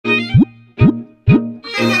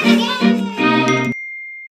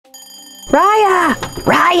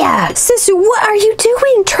Raya! Sisu, what are you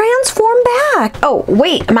doing? Transform back! Oh,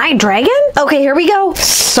 wait, am I a dragon? Okay, here we go.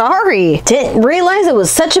 Sorry. Didn't realize it was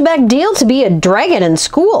such a big deal to be a dragon in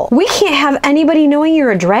school. We can't have anybody knowing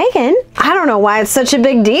you're a dragon. I don't know why it's such a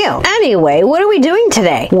big deal. Anyway, what are we doing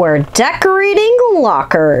today? We're decorating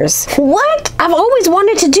lockers. What? I've always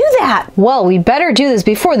wanted to do that. Well, we better do this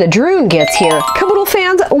before the drone gets here. Caboodle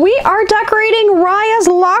fans, we are decorating Raya's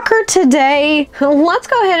locker today. Let's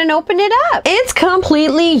go ahead and open it up. It's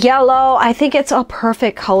completely yellow. I think it's a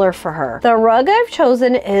perfect color for her. The rug I've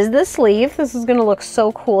chosen is the sleeve. This is gonna look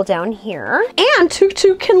so cool down here. And Tuk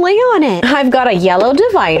Tuk can lay on it. I've got a yellow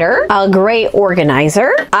divider, a gray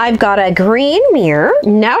organizer. I've got a green mirror.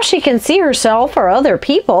 Now she can see herself or other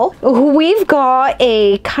people. We've got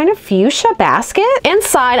a kind of fuchsia basket.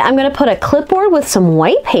 Inside, I'm gonna put a clipboard with some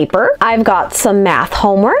white paper. I've got some math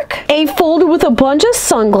homework, a folder with a bunch of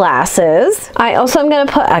sunglasses. I also am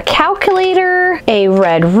gonna put a calculator, a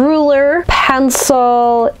red ruler,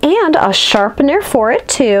 pencil, and a sharpener for it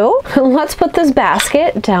too. Let's put this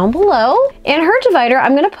basket down below. In her divider,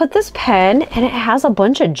 I'm gonna put this pen, and it has a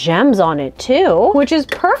bunch of gems on it too, which is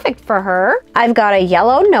perfect for her. I've got a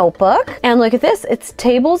yellow notebook, and look at this, it's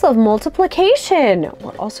tables of multiplication.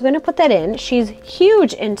 We're also gonna put that in. She's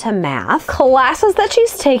huge into math. Classes that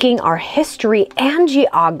she's taking are history and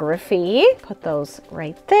geography. Put those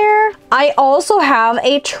right there. I also have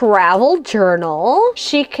a travel journal.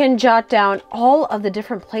 She can jot down all of the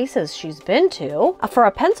different places she's been to. For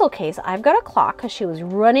a pencil case, I've got a clock because she was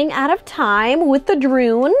running out of time with the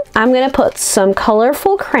drone. I'm gonna put some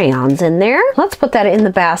colorful crayons in there. Let's put that in the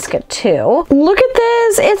basket too. Look at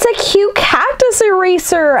this, it's a cute cactus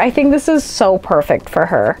eraser. I think this is so perfect for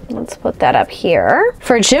her. Let's put that up here.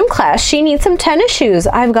 For gym class, she needs some tennis shoes.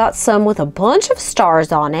 I've got some with a bunch of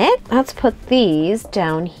stars on it. Let's put these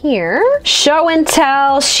down here. Show and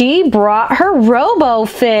tell, she brought her robo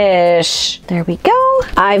fish. There we go.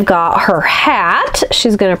 I've got her hat.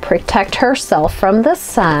 She's gonna protect herself from the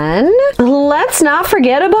sun. Let's not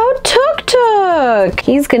forget about Tuk Tuk.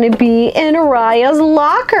 He's gonna be in Raya's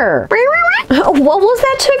locker. What was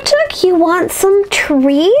that, Tuk Tuk? You want some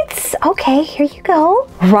treats? Okay, here you go.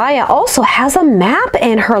 Raya also has a map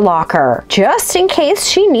in her locker. Just in case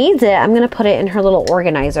she needs it, I'm gonna put it in her little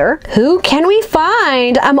organizer. Who can we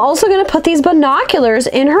find? I'm also gonna put these binoculars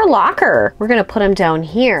in her locker. We're gonna put them down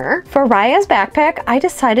here. For Raya's backpack, I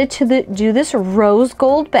decided to do this rose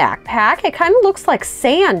gold backpack. It kind of looks like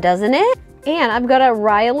sand, doesn't it? And I've got a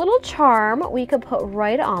Raya little charm we could put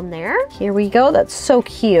right on there. Here we go, that's so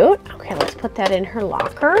cute. Okay, let's put that in her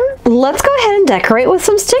locker. Let's go ahead and decorate with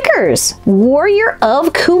some stickers. Warrior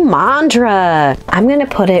of Kumandra. I'm gonna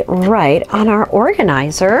put it right on our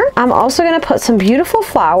organizer. I'm also gonna put some beautiful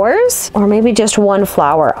flowers, or maybe just one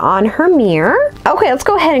flower on her mirror. Okay, let's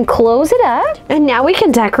go ahead and close it up. And now we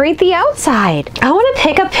can decorate the outside. I wanna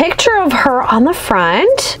pick a picture of her on the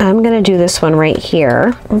front. I'm gonna do this one right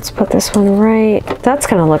here. Let's put this one right. That's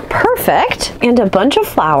gonna look perfect. And a bunch of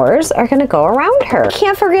flowers are gonna go around her.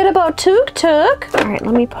 Can't forget about Tuk Tuk. All right,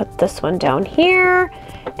 let me put this one down here.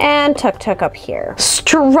 And Tuk Tuk up here.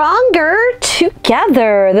 Stronger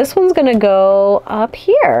together. This one's gonna go up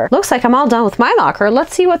here. Looks like I'm all done with my locker.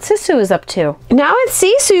 Let's see what Sisu is up to. Now it's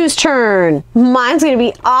Sisu's turn. Mine's gonna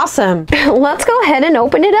be awesome. Let's go ahead and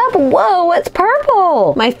open it up. Whoa, it's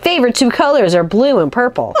purple. My favorite two colors are blue and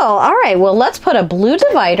purple. Oh, all right, well, let's put a blue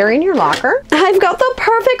divider in your locker. I've got the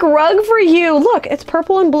perfect rug for you. Look, it's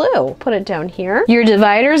purple and blue. Put it down here. Your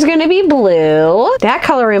divider is gonna be blue. That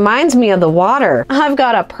color reminds me of the water. I've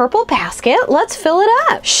got a purple basket. Let's fill it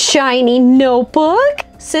up. Shiny notebook.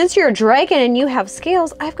 Since you're a dragon and you have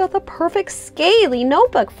scales, I've got the perfect scaly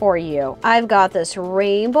notebook for you. I've got this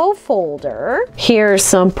rainbow folder. Here's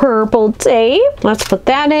some purple tape. Let's put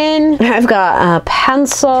that in. I've got a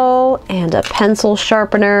pencil and a pencil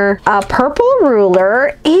sharpener, a purple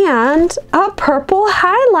ruler, and a purple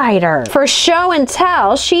highlighter. For show and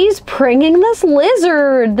tell, she's bringing this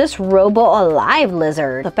lizard, this robo-alive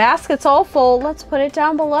lizard. The basket's all full. Let's put it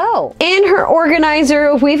down below. In her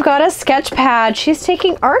organizer, we've got a sketch pad. She's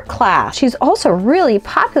taking art class. She's also really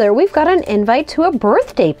popular. We've got an invite to a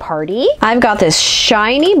birthday party. I've got this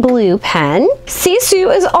shiny blue pen.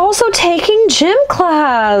 Sisu is also taking gym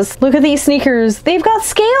class. Look at these sneakers. They've got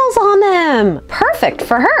scales on them. Perfect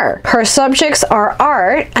for her. Her subjects are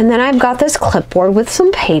art, and then I've got this clipboard with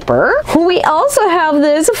some paper. We also have have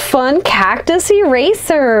this fun cactus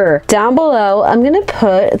eraser. Down below, I'm gonna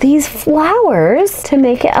put these flowers to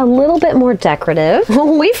make it a little bit more decorative.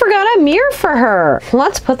 We forgot a mirror for her.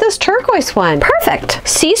 Let's put this turquoise one. Perfect.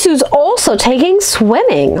 Sisu's also taking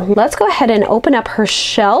swimming. Let's go ahead and open up her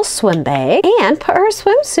shell swim bag and put her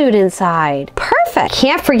swimsuit inside. Perfect.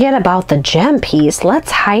 Can't forget about the gem piece.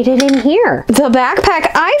 Let's hide it in here. The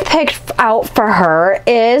backpack I picked out for her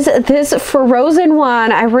is this Frozen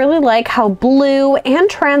one. I really like how blue and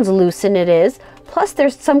translucent it is. Plus,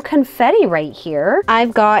 there's some confetti right here.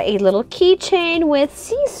 I've got a little keychain with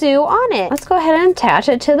Sisu on it. Let's go ahead and attach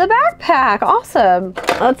it to the backpack. Awesome.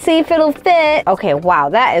 Let's see if it'll fit. Okay, wow,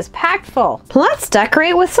 that is packed full. Let's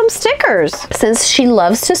decorate with some stickers. Since she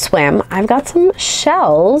loves to swim, I've got some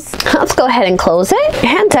shells. Let's go ahead and close it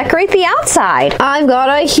and decorate the outside. I've got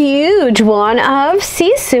a huge one of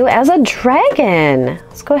Sisu as a dragon.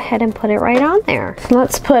 Let's go ahead and put it right on there.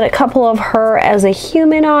 Let's put a couple of her as a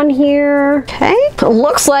human on here. Okay.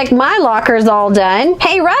 Looks like my locker's all done.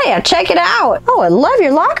 Hey, Raya, check it out. Oh, I love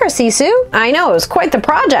your locker, Sisu. I know, it was quite the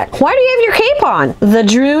project. Why do you have your cape on? The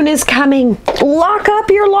Droon is coming. Lock up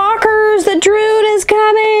your lockers. The Droon is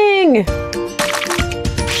coming.